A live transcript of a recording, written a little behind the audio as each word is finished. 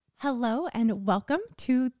Hello and welcome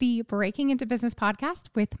to the Breaking Into Business podcast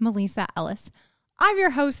with Melissa Ellis. I'm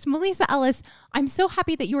your host, Melissa Ellis. I'm so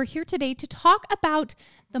happy that you are here today to talk about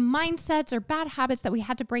the mindsets or bad habits that we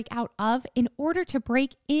had to break out of in order to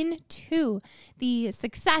break into the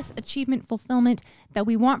success, achievement, fulfillment that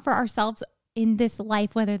we want for ourselves in this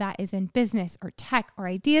life, whether that is in business or tech or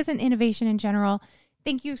ideas and innovation in general.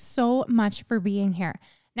 Thank you so much for being here.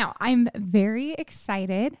 Now, I'm very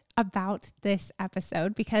excited about this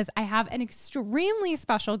episode because I have an extremely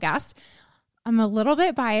special guest. I'm a little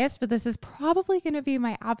bit biased, but this is probably going to be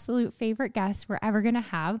my absolute favorite guest we're ever going to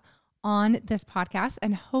have on this podcast.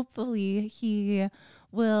 And hopefully he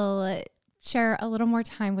will share a little more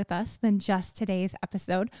time with us than just today's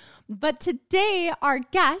episode. But today, our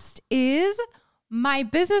guest is my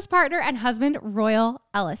business partner and husband, Royal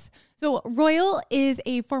Ellis. So Royal is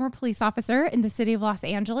a former police officer in the city of Los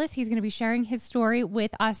Angeles. He's going to be sharing his story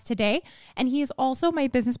with us today. And he is also my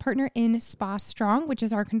business partner in Spa Strong, which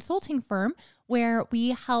is our consulting firm where we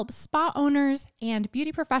help spa owners and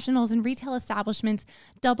beauty professionals and retail establishments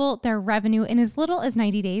double their revenue in as little as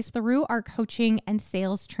 90 days through our coaching and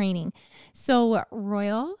sales training. So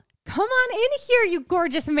Royal, come on in here, you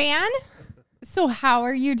gorgeous man. So how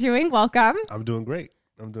are you doing? Welcome. I'm doing great.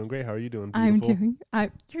 How are you doing? Beautiful?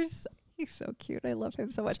 He's so cute. I love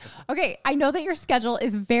him so much. Okay. I know that your schedule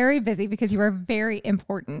is very busy because you are very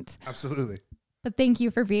important. Absolutely. But thank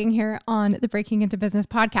you for being here on the Breaking Into Business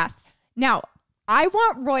podcast. Now, I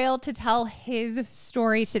want Royal to tell his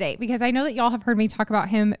story today because I know that y'all have heard me talk about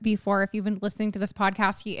him before. If you've been listening to this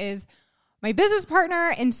podcast, he is my business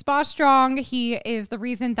partner in Spa Strong. He is the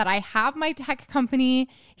reason that I have my tech company.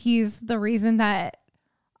 He's the reason that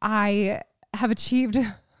I have achieved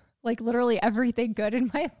like literally everything good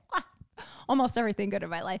in my life, almost everything good in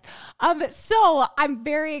my life. So I'm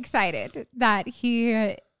very excited that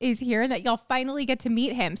he is here and that y'all finally get to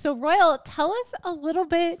meet him. So Royal, tell us a little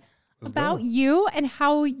bit about you and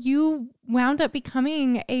how you wound up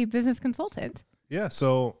becoming a business consultant. Yeah.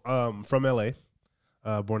 So, from LA,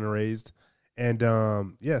 born and raised. And,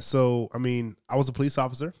 so, I mean, I was a police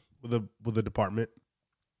officer with a department,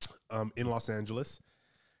 in Los Angeles.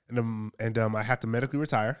 And I had to medically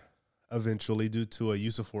retire eventually due to a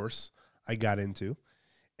use of force I got into.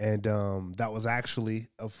 And that was actually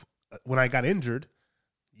when I got injured,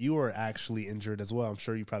 you were actually injured as well. I'm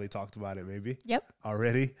sure you probably talked about it maybe. Yep.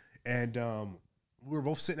 Already. And we were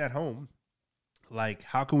both sitting at home like,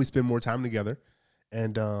 how can we spend more time together?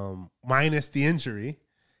 And minus the injury.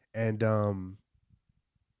 And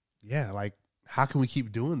like, how can we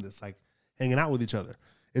keep doing this? Like hanging out with each other.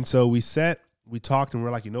 And so we talked and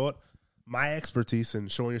we're like, you know what? My expertise in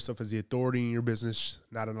showing yourself as the authority in your business,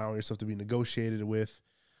 not allowing yourself to be negotiated with,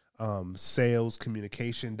 sales,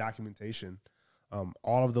 communication, documentation,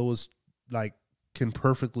 all of those like can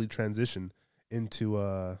perfectly transition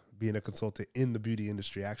into being a consultant in the beauty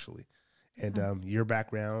industry actually. And your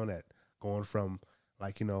background at going from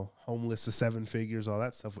homeless to 7 figures, all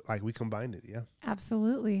that stuff, like we combined it. Yeah,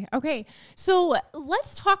 absolutely. Okay. So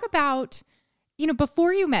let's talk about,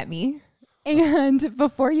 before you met me and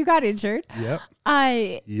before you got injured. Yep.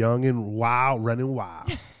 Young and wild, running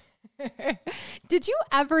wild. Did you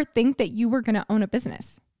ever think that you were going to own a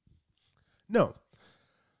business? No.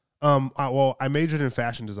 I majored in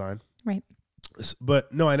fashion design. Right.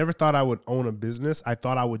 But no, I never thought I would own a business. I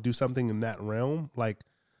thought I would do something in that realm, like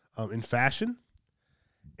in fashion.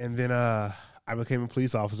 And then I became a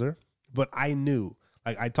police officer. But I knew,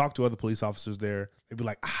 like I talked to other police officers there. They'd be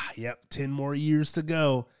like, 10 more years to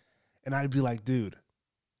go. And I'd be like, dude,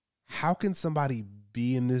 how can somebody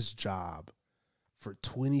be in this job for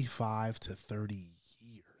 25 to 30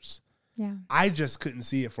 years? Yeah. I just couldn't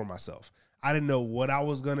see it for myself. I didn't know what I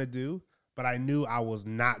was going to do, but I knew I was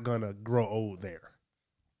not going to grow old there.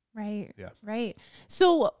 Right. Yeah. Right.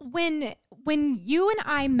 So when you and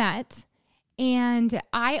I met and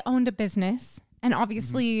I owned a business, and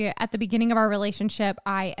obviously at the beginning of our relationship,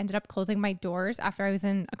 I ended up closing my doors after I was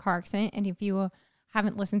in a car accident. And if you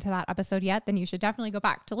haven't listened to that episode yet, then you should definitely go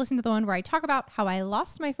back to listen to the one where I talk about how I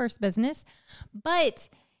lost my first business. But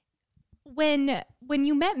when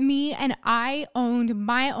you met me and I owned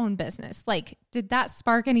my own business, like, did that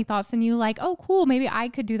spark any thoughts in you? Like, oh, cool, maybe I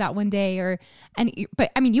could do that one day.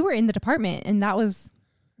 But I mean, you were in the department and that was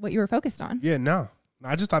what you were focused on. Yeah, no,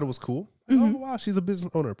 I just thought it was cool. Like, oh, wow, she's a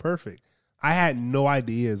business owner. Perfect. I had no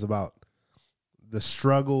ideas about the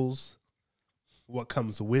struggles, what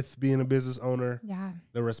comes with being a business owner,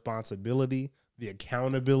 the responsibility, the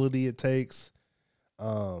accountability it takes.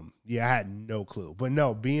 I had no clue. But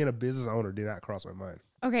no, being a business owner did not cross my mind.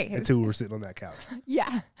 Okay. until we were sitting on that couch.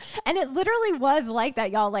 Yeah. And it literally was like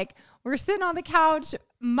that, y'all. Like, we're sitting on the couch.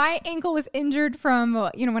 My ankle was injured from,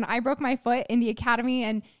 when I broke my foot in the academy.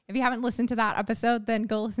 And if you haven't listened to that episode, then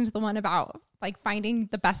go listen to the one about like finding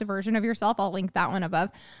the best version of yourself. I'll link that one above.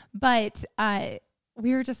 But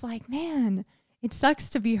we were just like, man, it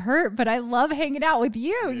sucks to be hurt, but I love hanging out with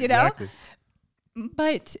you, Exactly.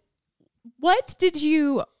 But what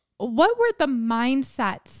were the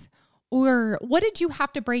mindsets, or what did you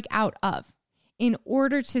have to break out of in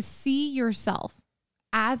order to see yourself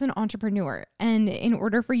as an entrepreneur and in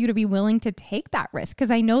order for you to be willing to take that risk?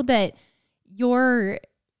 Because I know that your,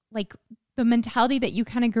 like, the mentality that you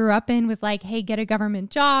kind of grew up in was like, hey, get a government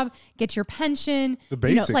job, get your pension. The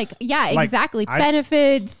basics. Exactly.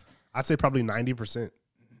 Benefits. I'd say probably 90%.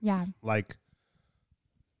 Yeah. Like,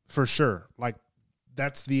 for sure. Like,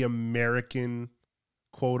 that's the American,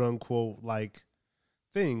 quote unquote, like,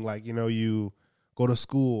 thing. Like, you go to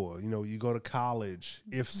school, you go to college,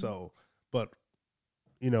 if so. But,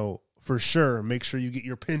 for sure, make sure you get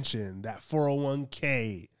your pension, that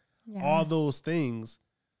 401k, all those things.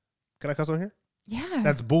 Can I cuss on here? Yeah.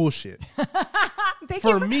 That's bullshit. me.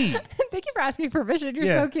 Thank you for asking permission. You're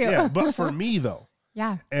so cute. Yeah, but for me, though.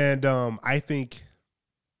 Yeah. And I think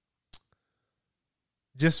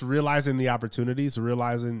just realizing the opportunities,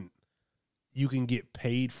 realizing you can get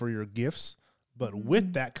paid for your gifts, but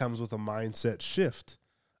with that comes with a mindset shift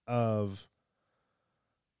of,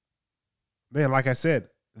 man, like I said,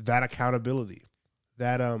 that accountability,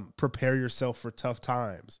 that prepare yourself for tough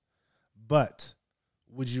times. But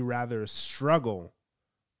would you rather struggle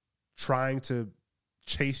trying to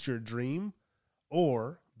chase your dream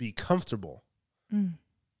or be comfortable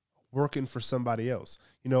working for somebody else?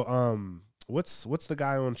 What's the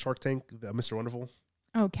guy on Shark Tank, Mr. Wonderful?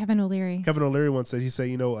 Oh, Kevin O'Leary. Kevin O'Leary once said,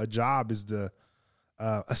 a job is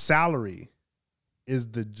a salary is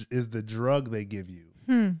the drug they give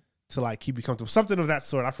you to like keep you comfortable. Something of that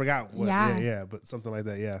sort. I forgot what. Yeah, but something like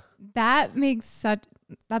that. Yeah. That makes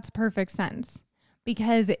that's perfect sense,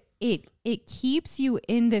 because it keeps you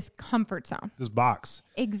in this comfort zone. This box.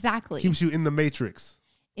 Exactly. Keeps you in the matrix.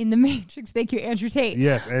 In the matrix. Thank you, Andrew Tate.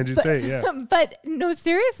 Yes, Andrew Tate, yeah. But no,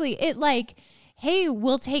 seriously, it like, hey,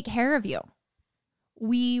 we'll take care of you.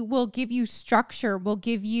 We will give you structure. We'll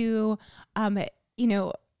give you,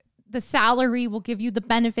 the salary. We'll give you the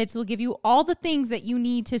benefits. We'll give you all the things that you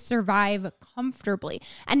need to survive comfortably.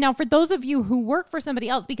 And now for those of you who work for somebody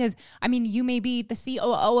else, because you may be the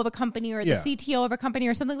COO of a company or the CTO of a company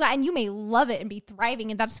or something like that, and you may love it and be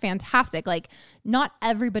thriving, and that's fantastic. Like, not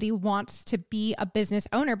everybody wants to be a business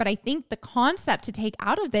owner, but I think the concept to take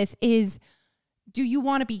out of this is, do you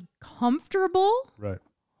want to be comfortable? Right.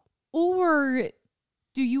 Or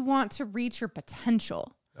do you want to reach your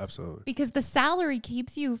potential? Absolutely. Because the salary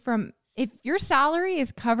keeps you from, if your salary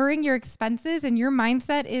is covering your expenses and your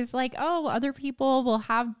mindset is like, oh, other people will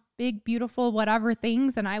have big, beautiful, whatever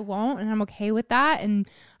things and I won't, and I'm okay with that, and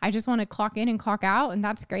I just want to clock in and clock out, and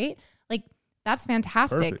that's great. Like, that's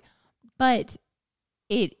fantastic. Perfect. But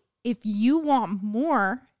if you want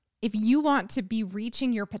more, if you want to be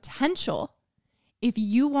reaching your potential, if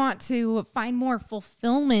you want to find more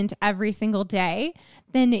fulfillment every single day,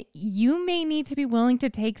 then you may need to be willing to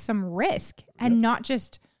take some risk and not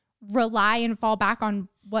just rely and fall back on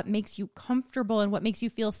what makes you comfortable and what makes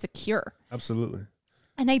you feel secure. Absolutely.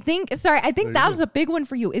 And I think that was a big one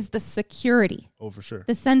for you, is the security. Oh, for sure.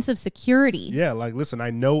 The sense of security. Yeah. Like, listen,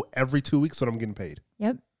 I know every 2 weeks what I'm getting paid.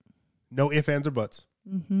 Yep. No ifs, ands, or buts.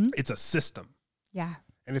 Mm-hmm. It's a system. Yeah.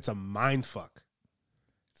 And it's a mind fuck.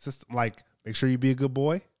 System, like, make sure you be a good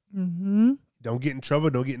boy. Mm-hmm. Don't get in trouble.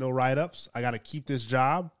 Don't get no write-ups. I got to keep this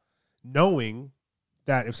job knowing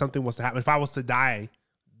that if something was to happen, if I was to die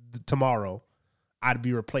tomorrow, I'd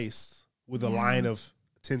be replaced with a line of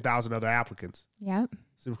 10,000 other applicants. Yep.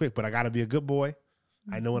 Super quick. But I got to be a good boy.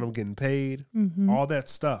 I know when I'm getting paid. All that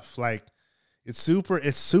stuff. Like, it's super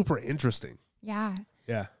interesting. Yeah.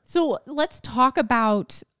 Yeah. So let's talk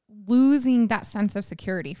about losing that sense of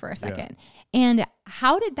security for a second. And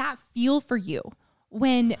how did that feel for you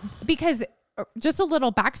because just a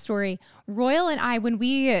little backstory, Royal and I, when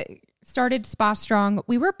we started Spa Strong,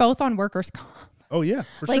 we were both on workers' comp. Oh yeah,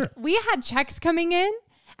 for sure. Like, we had checks coming in.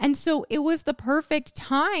 And so it was the perfect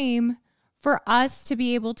time for us to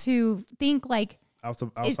be able to think like,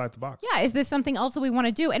 outside the box. Yeah. Is this something else that we want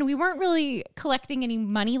to do? And we weren't really collecting any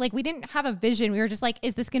money. Like, we didn't have a vision. We were just like,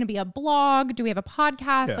 is this going to be a blog? Do we have a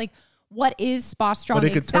podcast? Yeah. Like, what is Spa Strong? But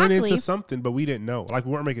it could turn into something, but we didn't know. Like,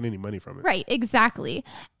 we weren't making any money from it. Right. Exactly.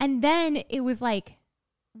 And then it was like,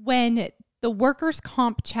 when the workers'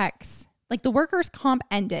 comp checks, like the workers' comp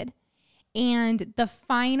ended And the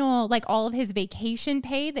final, like all of his vacation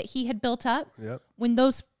pay that he had built up, when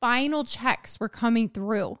those final checks were coming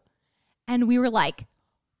through, and we were like,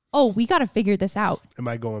 oh, we got to figure this out. Am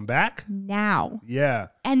I going back? Now. Yeah.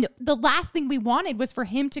 And the last thing we wanted was for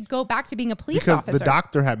him to go back to being a police officer. Because the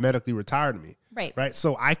doctor had medically retired me. Right. Right.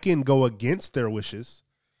 So I can go against their wishes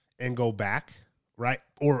and go back, right?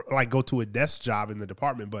 Or like go to a desk job in the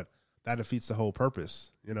department, but that defeats the whole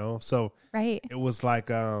purpose, you know? So it was like,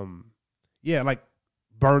 like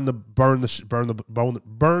burn the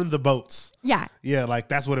boats. Yeah. Yeah. Like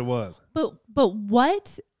that's what it was. But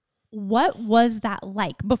what was that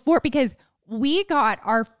like before? Because we got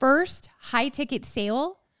our first high ticket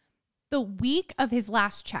sale the week of his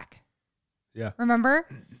last check. Yeah. Remember?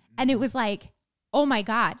 And it was like, oh my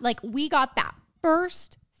God, like we got that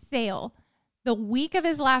first sale the week of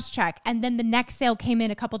his last check. And then the next sale came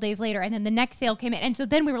in a couple days later. And then the next sale came in. And so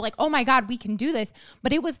then we were like, oh my God, we can do this.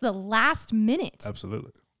 But it was the last minute.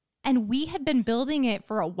 Absolutely. And we had been building it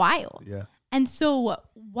for a while. Yeah. And so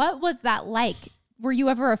what was that like? Were you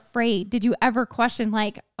ever afraid? Did you ever question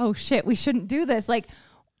like, oh shit, we shouldn't do this? Like,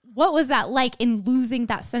 what was that like in losing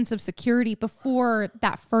that sense of security before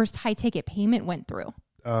that first high ticket payment went through?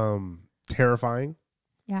 Terrifying.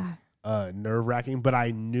 Yeah. Nerve wracking, but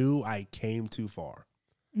I knew I came too far.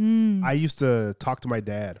 I used to talk to my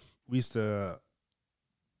dad. We used to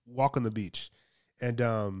walk on the beach,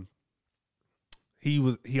 and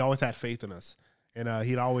he always had faith in us, and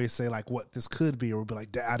he'd always say like what this could be, or we'd be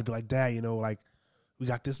like, Dad, I'd be like, Dad, you know, like we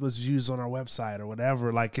got this much views on our website or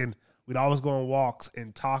whatever, like, and we'd always go on walks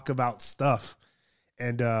and talk about stuff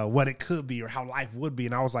and what it could be or how life would be,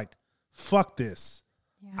 and I was like, fuck this.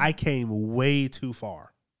 Yeah. I came way too far.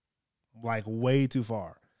 Like way too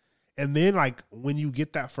far. And then like when you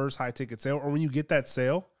get that first high ticket sale or when you get that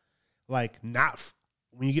sale, like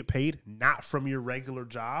when you get paid, not from your regular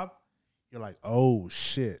job, you're like, oh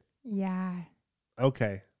shit. Yeah.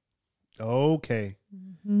 Okay.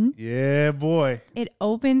 Mm-hmm. Yeah, boy. It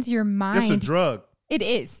opens your mind. It's a drug. It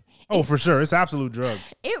is. Oh, for sure. It's absolute drug.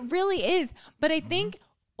 It really is. But I think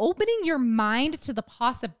opening your mind to the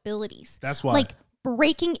possibilities. That's why. Like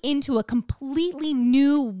breaking into a completely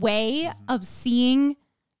new way of seeing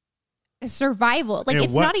survival. Like, and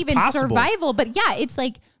it's not even possible. Survival, but yeah, it's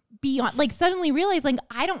like beyond, like suddenly realize like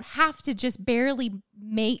I don't have to just barely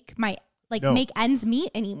make make ends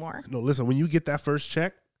meet anymore. No, listen, when you get that first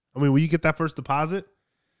check, when you get that first deposit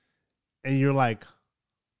and you're like,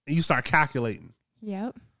 and you start calculating.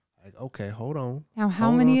 Yep. Like, okay, hold on. Now,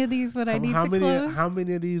 how many of these would I need to close? How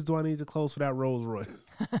many of these do I need to close for that Rolls Royce?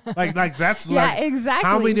 like that's yeah, like exactly.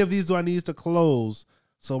 How many of these do I need to close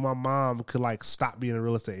so my mom could like stop being a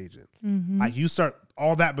real estate agent? Mm-hmm. Like you start,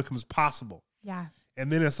 all that becomes possible. Yeah.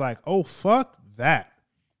 And then it's like, oh fuck that.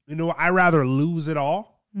 You know, I rather lose it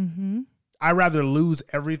all. Mm-hmm. I rather lose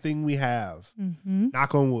everything we have. Mm-hmm.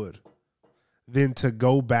 Knock on wood, than to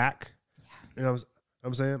go back. Yeah. You know what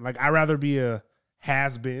I'm saying? Like I rather be a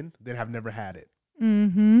has been than have never had it.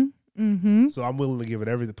 Mm-hmm. Mm-hmm. So I'm willing to give it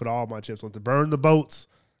everything, put all my chips on to burn the boats,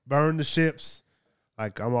 burn the ships.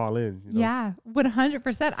 Like I'm all in. You know? Yeah,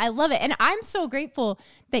 100%. I love it. And I'm so grateful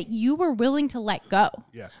that you were willing to let go.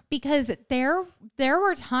 Yeah. Because there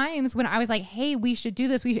were times when I was like, hey, we should do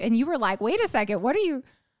this. And you were like, wait a second,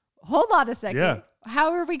 hold on a second. Yeah.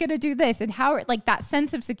 How are we going to do this? And how, like that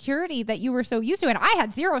sense of security that you were so used to. And I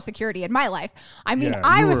had zero security in my life. I mean,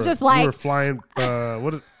 I was just like. You were flying,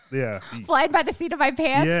 flying by the seat of my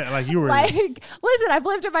pants. Yeah, like you were. Like, listen, I've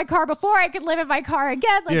lived in my car before. I could live in my car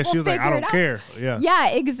again. Like, yeah, she was like, I don't care. Yeah. Yeah,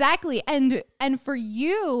 exactly. And for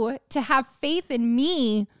you to have faith in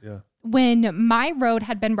me. Yeah. When my road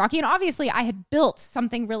had been rocky, and obviously I had built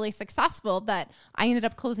something really successful that I ended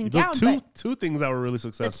up closing down. Two things that were really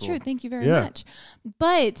successful. That's true. Thank you very much.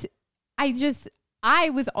 But I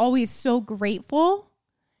was always so grateful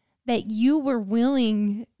that you were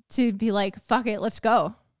willing to be like, fuck it, let's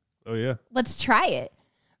go. Oh yeah. Let's try it.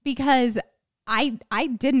 Because I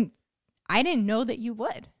didn't know that you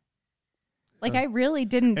would. Like I really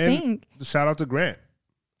didn't think. Shout out to Grant.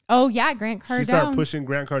 Oh, yeah, Grant Cardone. She started pushing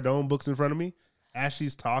Grant Cardone books in front of me as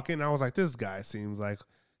she's talking. I was like, this guy seems like,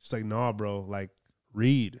 she's like, nah, bro, like,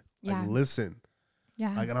 read, like, listen.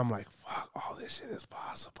 Yeah. Like, and I'm like, fuck, all this shit is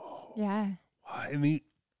possible. Yeah. And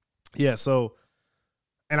so,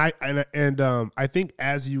 and I think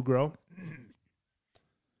as you grow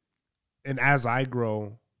and as I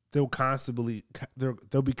grow, there'll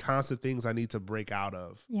be constant things I need to break out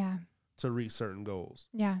of. Yeah. To reach certain goals.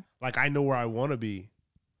 Yeah. Like, I know where I want to be.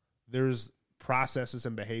 There's processes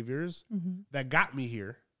and behaviors that got me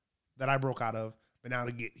here that I broke out of. But now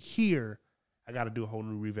to get here, I got to do a whole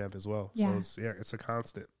new revamp as well. Yeah. So it's a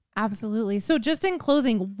constant. Absolutely. So just in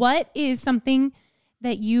closing, what is something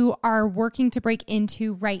that you are working to break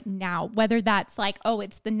into right now? Whether that's like, oh,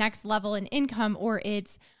 it's the next level in income, or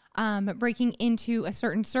it's breaking into a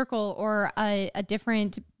certain circle, or a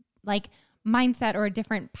different like mindset, or a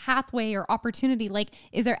different pathway or opportunity. Like,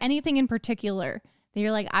 is there anything in particular that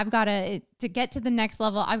you're like, I've got to get to the next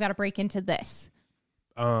level, I've got to break into this?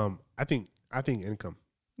 I think income.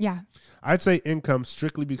 Yeah. I'd say income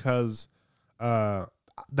strictly because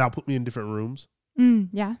that'll put me in different rooms.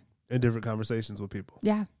 Yeah. And different conversations with people.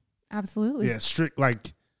 Yeah, absolutely. Yeah,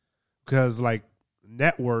 because like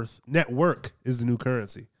network is the new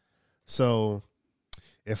currency. So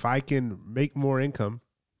if I can make more income,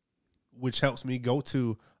 which helps me go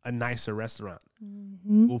to a nicer restaurant,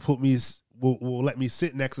 will let me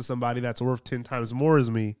sit next to somebody that's worth 10 times more as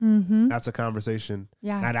me. That's a conversation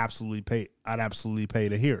I'd absolutely pay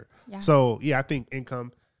to hear. Yeah. So yeah, I think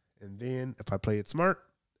income, and then if I play it smart,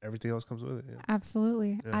 everything else comes with it. Yeah.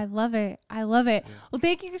 Absolutely. Yeah. I love it. Yeah. Well,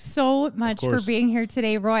 thank you so much for being here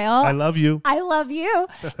today, Royal. I love you. I love you.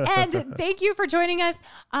 And thank you for joining us.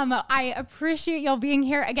 I appreciate y'all being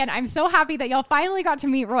here. Again, I'm so happy that y'all finally got to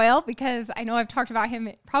meet Royal, because I know I've talked about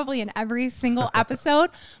him probably in every single episode.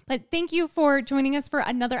 But thank you for joining us for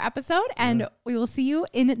another episode, and we will see you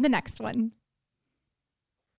in the next one.